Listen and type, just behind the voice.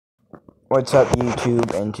What's up,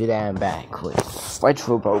 YouTube? And today I'm back with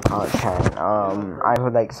SledgeFootball content. I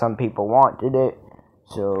heard like some people wanted it,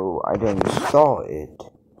 so I didn't start it.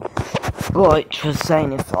 But just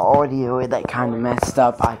saying, if the audio is like kind of messed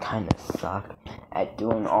up, I kind of suck at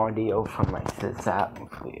doing audio from like this app,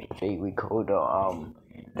 J Recorder.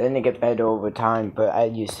 Then it get better over time. But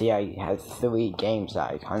as you see, I have 3 games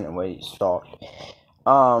that I kind of already started.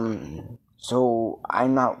 So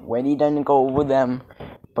I'm not ready then to go over them.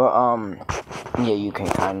 But, yeah, you can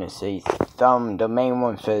kind of see the main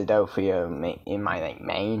one, Philadelphia, in my, like,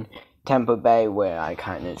 main. Tampa Bay, where I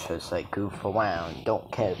kind of just, like, goof around, don't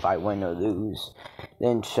care if I win or lose.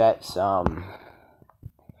 Then Jets, I don't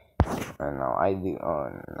know,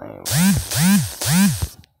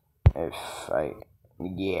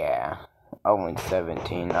 yeah,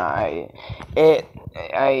 0-17,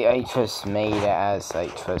 I just made it as,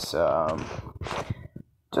 like,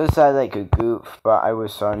 just as like a goof, but I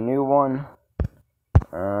was a new one.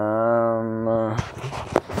 I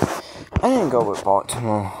didn't go with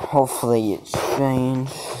Baltimore. Hopefully it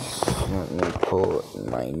changed. Let me put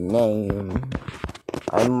my name.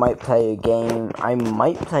 I might play a game. I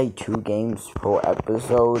might play 2 games per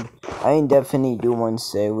episode. I can definitely do 1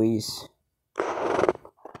 series.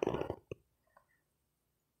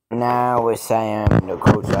 Now we're saying I'm the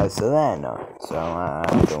coach of Atlanta, so I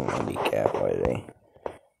don't really care really.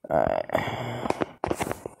 Alright.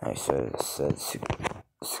 I should have said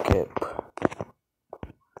skip.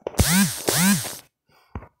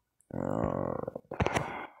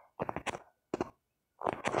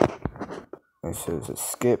 I should have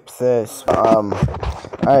skipped this.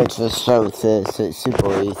 I just showed this. It's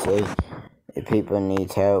super easy. If people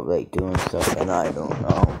need help, like doing stuff, and I don't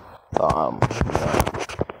know. Yeah.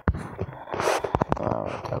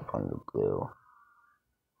 Tap on the blue.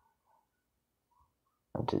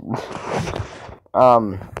 I didn't.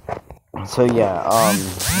 So yeah,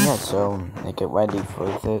 so I get ready for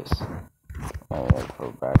this. I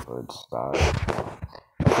go backwards, start.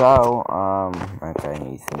 So, okay,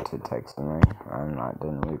 Ethan to text me. I'm not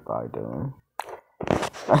gonna reply to him.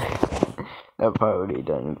 That probably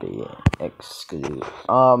doesn't be excluded.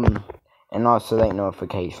 And also like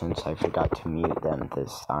notifications, I forgot to mute them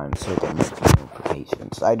this time, so they make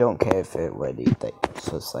notifications. I don't care if it already, like,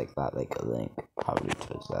 just like that, like a link. Probably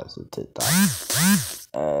just as a TikTok.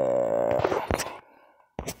 Okay.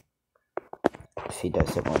 If he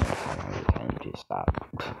does it one more time, I can just stop.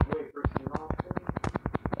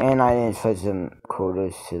 And I didn't switch the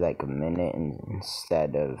quarters to like a minute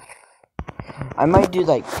instead of. I might do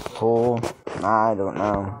like 4. I don't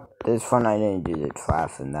know. This one I didn't do the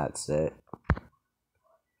draft, and that's it.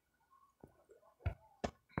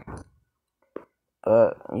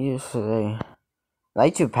 But usually, I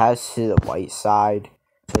like to pass to the white side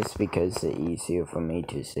just because it's easier for me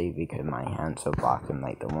to see because my hands are blocking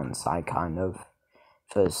like the one side kind of.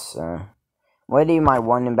 Just whether my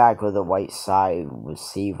running back or the white side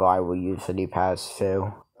receiver, I will usually pass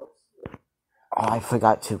to. Oh, I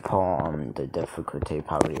forgot to put on the difficulty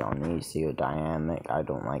probably on easy or dynamic. I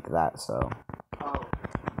don't like that, so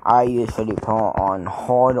I usually put on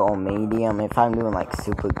hard or medium if I'm doing like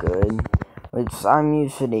super good, which I'm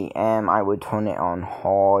usually am. I would turn it on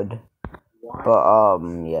hard, but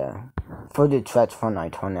yeah, for the stretch fun I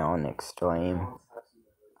turn it on extreme.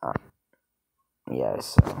 Yeah,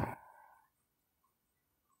 so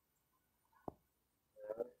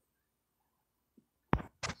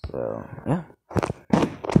yeah.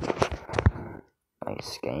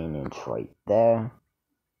 Nice gainage right there.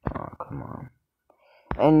 Oh, come on.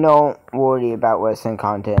 And don't worry about wrestling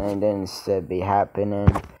content and then instead be happening.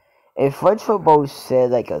 If Red Football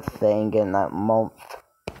said like a thing in that month,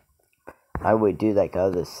 I would do like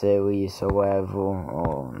other series or whatever,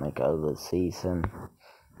 or like other season.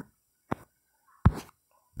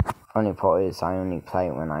 Funny part is I only play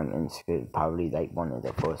it when I'm in school. Probably like one of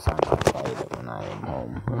the first times I played it when I am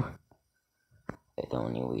home. That's the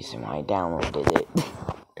only reason why I downloaded it.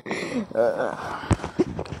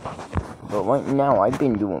 But right now, I've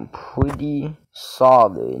been doing pretty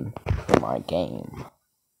solid for my game.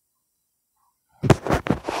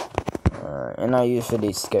 And I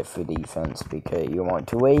usually skip for defense because you want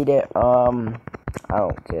to wait it. I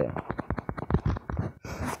don't care.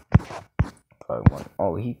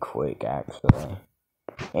 Oh, he quick actually.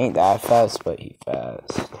 Ain't that fast, but he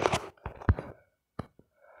fast.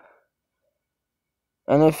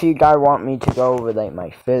 And if you guys want me to go over like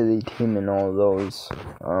my Philly team and all those,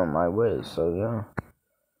 I will. So yeah.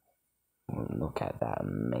 Look at that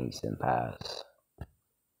amazing pass.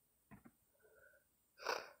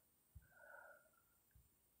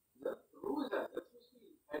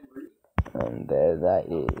 And there that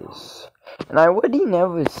is. And I really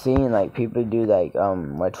never seen like people do like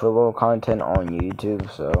retro content on YouTube,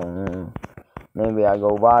 so maybe I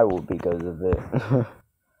go viral because of it.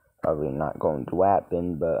 Probably not going to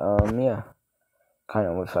happen, but yeah, kind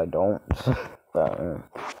of wish I don't. But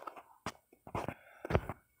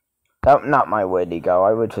that's not my way to go.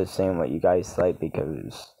 I was just saying what you guys like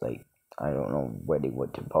because like I don't know really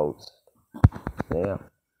what to post. So,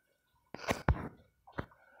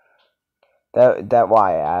 yeah. That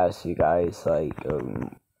why I asked you guys like a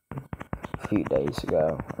few days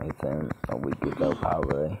ago, I think a week ago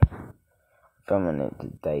probably. Filming it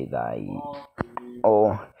the day that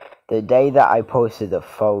the day that I posted the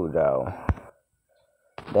photo.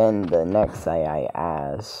 Then the next day I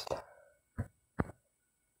asked.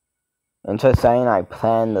 And just saying I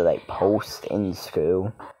plan to like post in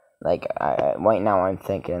school. Like right now I'm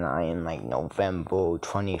thinking I in like November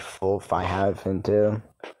 24th I have until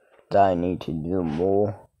that I need to do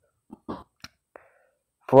more.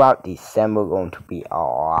 Throughout December going to be a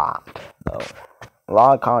lot though. A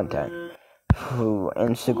lot of content. Through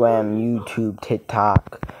Instagram, YouTube,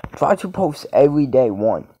 TikTok. Try to post every day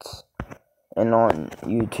once. And on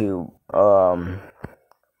YouTube,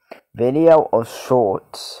 video or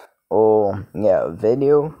shorts. Or yeah,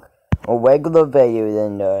 video. A regular video,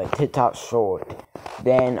 then a TikTok short.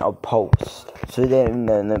 Then a post. So then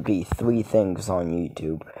there'll be 3 things on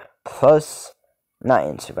YouTube. Plus, not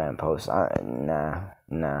Instagram posts.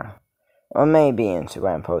 Nah. Or maybe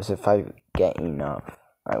Instagram posts if I get enough.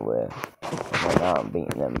 I will. I'm not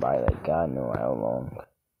beating them by like God knows how long.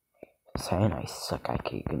 Saying I suck I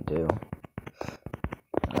can do.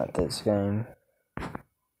 Not this game.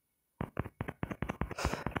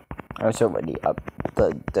 I was already up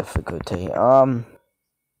the difficulty. So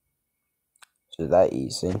that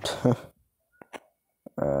isn't.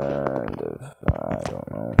 And I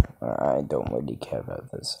don't know. I don't really care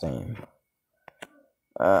about this game.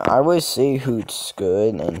 I will see who's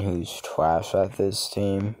good and who's trash at this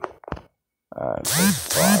team.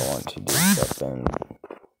 First of all, I want to do something.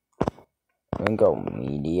 I'm gonna go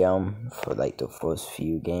medium for like the first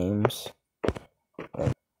few games.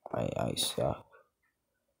 Then I suck.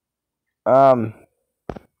 I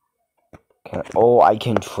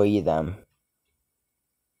can tree them.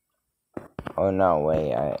 Oh no,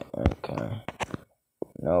 wait, okay.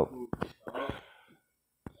 Nope.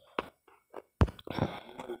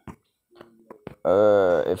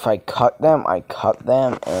 If I cut them, and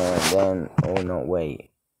then, oh no, wait.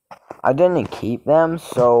 I didn't keep them,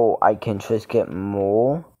 so I can just get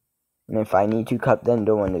more. And if I need to cut them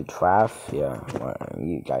during the draft, yeah, well,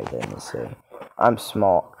 you guys didn't say. I'm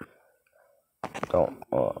smart. Oh,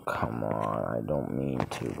 come on, I don't mean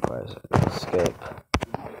to press escape.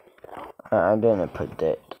 I didn't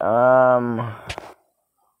predict. LA,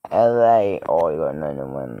 oh, you got another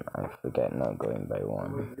one. I forget, not going by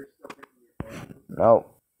 1. Nope.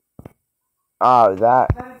 Oh, that,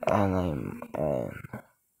 and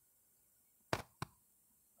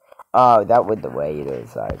oh, that was the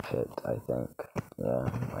Raiders I picked, I think. Yeah,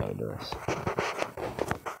 Raiders.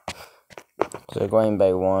 So going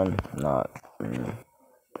by 1, not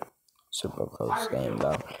super close game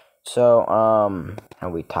though. So, are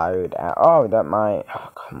we tired at, oh, that might,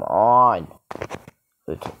 oh, come on.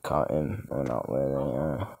 Let's cut him, or not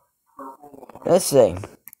really, Let's see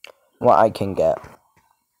what I can get.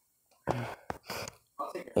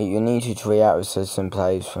 You need to tree out a system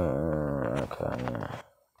plays for, okay, yeah.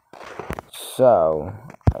 So,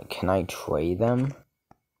 can I trade them?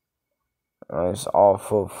 It's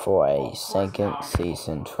offer for a second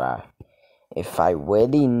season track. If I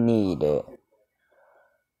really need it,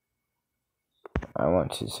 I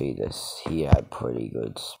want to see this. He had pretty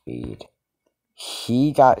good speed.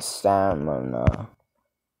 He got stamina.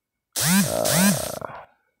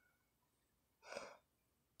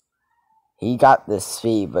 He got the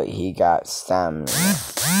speed, but he got stamina.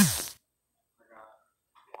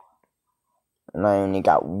 And I only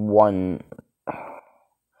got 1.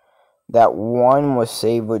 That 1 was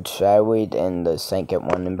saved with Sherwood and the second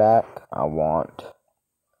running back I want.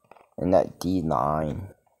 And that D-line.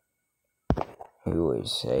 Who would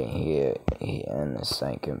say here in the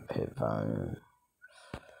second pit volume.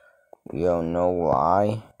 You don't know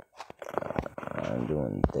why. I'm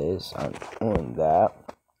doing this. I'm doing that.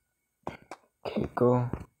 Kicker.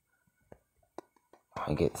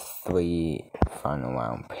 I get 3 final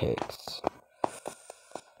round picks.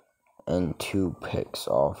 And 2 picks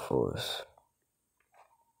offers.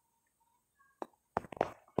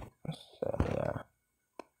 So yeah.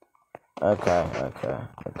 Okay.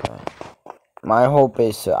 My hope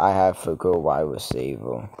is that I have a good wide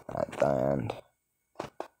receiver at the end.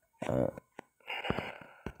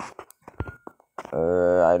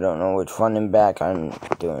 I don't know which running back. I'm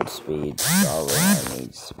doing speed. Sorry, I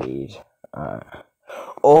need speed.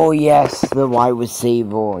 Oh yes, the wide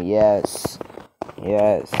receiver. Yes.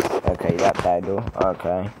 Yes. Okay, that battle.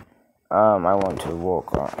 Okay. I want to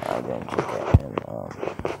walk on. I didn't get him.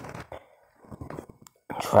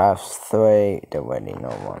 Drafts 3. There already no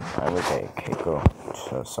one. I will get a kicker.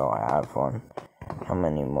 So I have one. How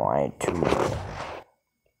many more? I had 2 more.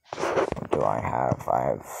 What do I have? I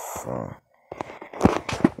have.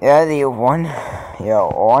 Yeah, the one. Yeah,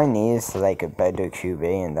 all I need is like a better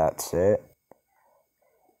QB, and that's it.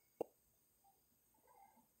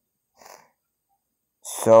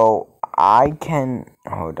 So I can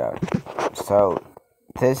hold up. So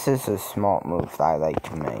this is a smart move that I like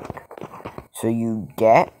to make. So you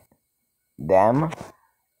get them,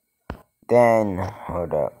 then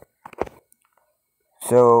hold up.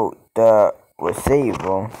 So the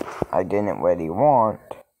receiver I didn't really want,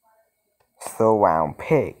 throw round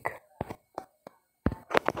pick.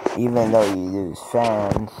 Even though you lose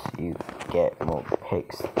fans, you get more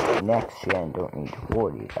picks next year and don't need to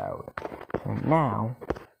worry about it. So now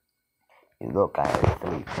you look at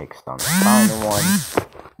 3 picks on the final one.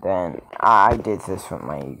 Then I did this with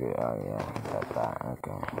my ego. Oh yeah, that.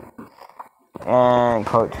 Okay. And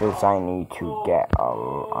coaches I need to get.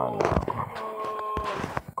 Oh no.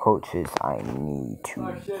 Coaches I need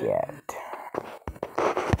to get.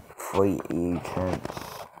 Free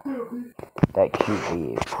agents. That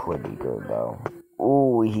QB is pretty good though.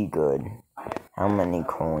 Ooh, he good. How many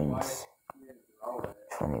coins?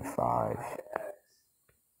 25.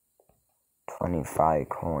 25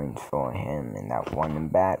 coins for him, and that running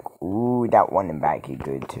back. Ooh, that running back he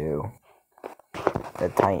good too. The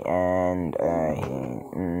tight end,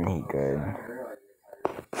 he good.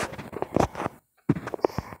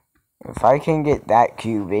 If I can get that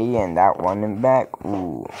QB and that running back,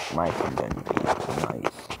 ooh, my team's gonna be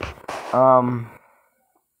nice.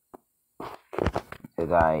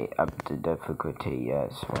 Did I up the difficulty?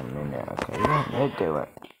 Yes, 1 minute. Okay, yeah, let's do it.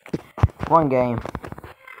 1 game.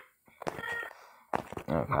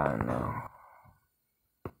 Okay, no.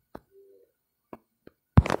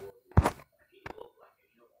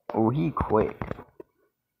 Oh, he quick.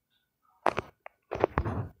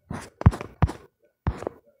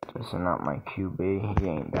 This is not my QB. He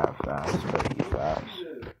ain't that fast, but he's fast.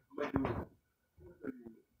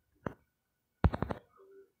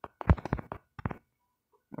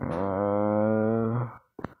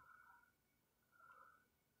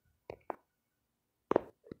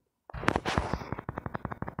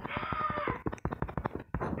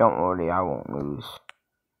 Don't worry, I won't lose.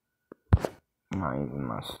 Not even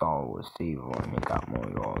my star receiver, and he got more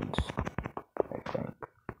yards, I think.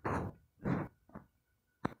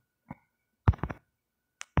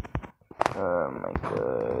 Oh my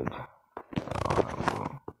god.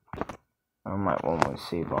 I might want to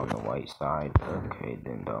receiver on the right side. Okay,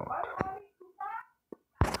 then don't.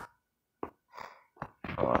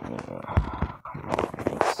 Oh, come on,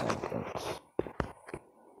 make sense.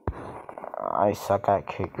 I suck at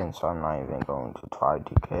kicking, so I'm not even going to try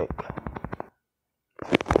to kick.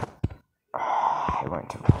 I went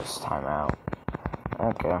to first time out.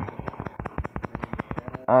 Okay.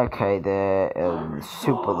 Okay, the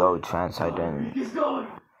super low chance I didn't.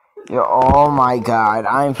 Yo, oh my god,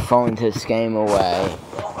 I'm throwing this game away.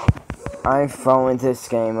 I'm throwing this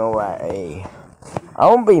game away. I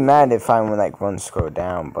won't be mad if I'm like 1 score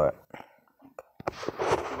down, but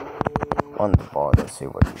on the ball to see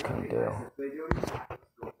what you can do.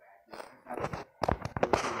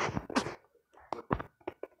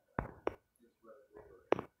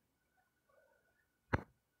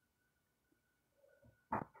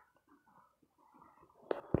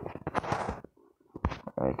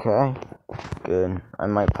 Okay, good. I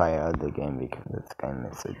might play another game because this game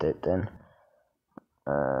is addicting.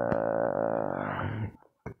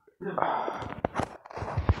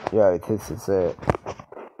 Yeah, this is it.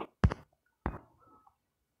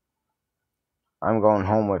 I'm going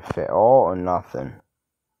home with it all or nothing.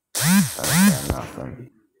 Okay, nothing.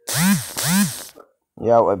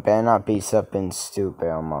 Yo, it better not be something stupid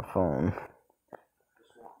on my phone.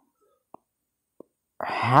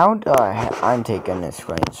 How do I'm taking a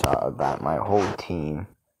screenshot of that, my whole team.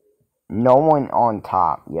 No one on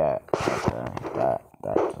top yet. Okay, that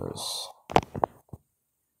was...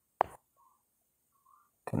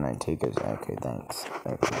 Can I take a... Okay, thanks.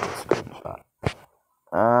 Thanks for the screenshot.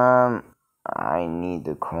 I need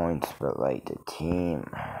the coins for, like, the team.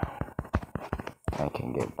 I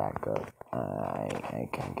can get back up. I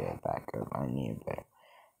can get back up. I need a bit.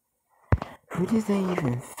 Who did they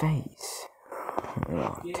even face?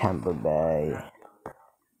 Oh, Tampa Bay.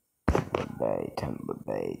 Tampa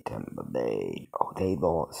Bay. Oh, they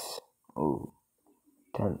lost. Oh,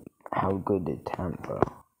 how good did Tampa?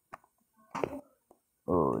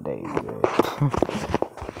 Oh, they good.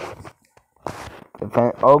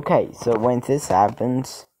 Okay, so when this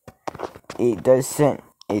happens, it doesn't.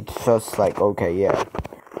 It's just like, okay, yeah,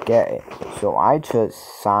 get it. So I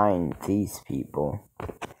just signed these people.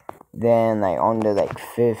 Then, like, on the, like,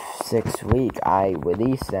 5th, 6th week, I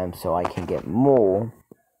release them so I can get more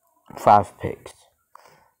draft picks.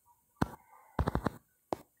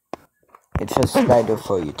 It's just better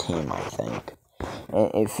for your team, I think.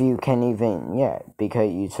 And if you can even, yeah, because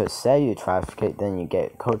you just sell your draft pick, then you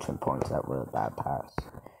get coaching points that were a bad pass.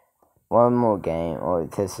 One more game. Oh,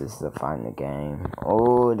 this is the final game.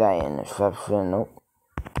 Oh, that interception. Nope.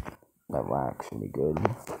 That was actually good.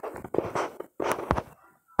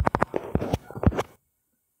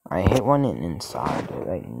 I hit one inside. There's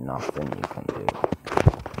like nothing you can do.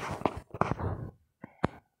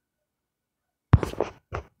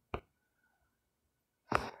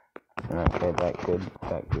 Okay, that good.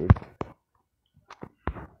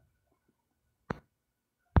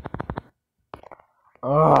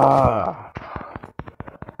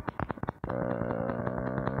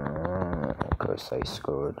 Of course I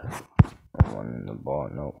scored. One in the ball.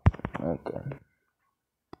 Nope. Okay.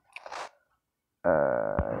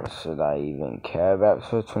 Should I even care about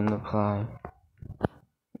switching the play?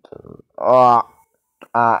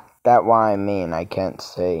 That's what I mean. I can't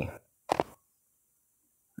see.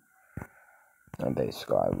 If they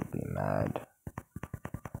score, I would be mad.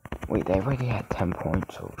 Wait, they already had 10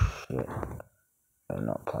 points. Oh shit. They're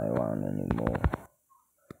not playing around anymore.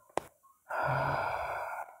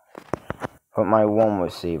 Put my one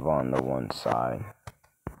receiver on the one side.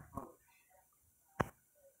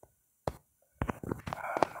 Oh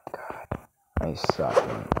my god. I suck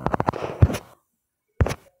right now.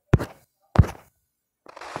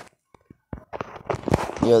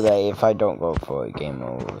 You're like, if I don't go for it, game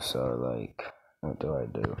over. So, like, what do I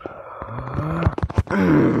do?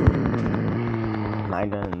 I'm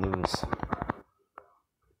gonna lose.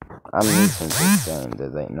 I'm losing this game.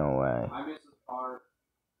 There's like no way.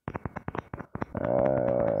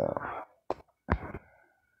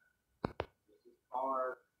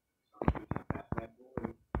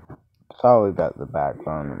 Sorry about the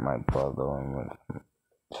background of my brother and with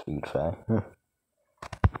feature.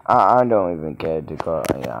 I don't even care to go.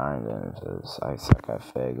 Yeah, I'm gonna just. I suck at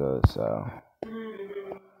figures, so.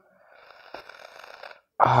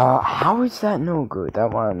 How is that no good?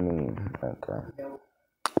 That's what I mean. Okay.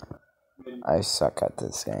 I suck at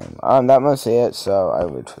this game. That must be it, so I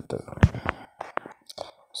would put the.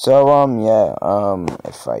 So, yeah,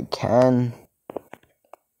 if I can.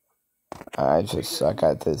 I just suck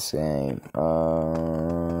at this game.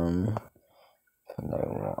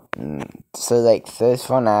 So, like, this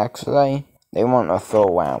one actually, they want a third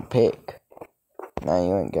round pick. Now you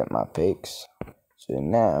won't get my picks. So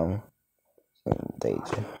now,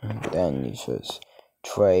 then you just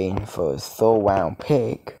trade for a third round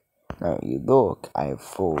pick. Now you look, I have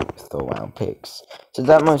 4 third round picks. So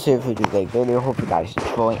that much it for today's video. Hope you guys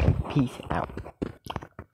enjoy and peace out.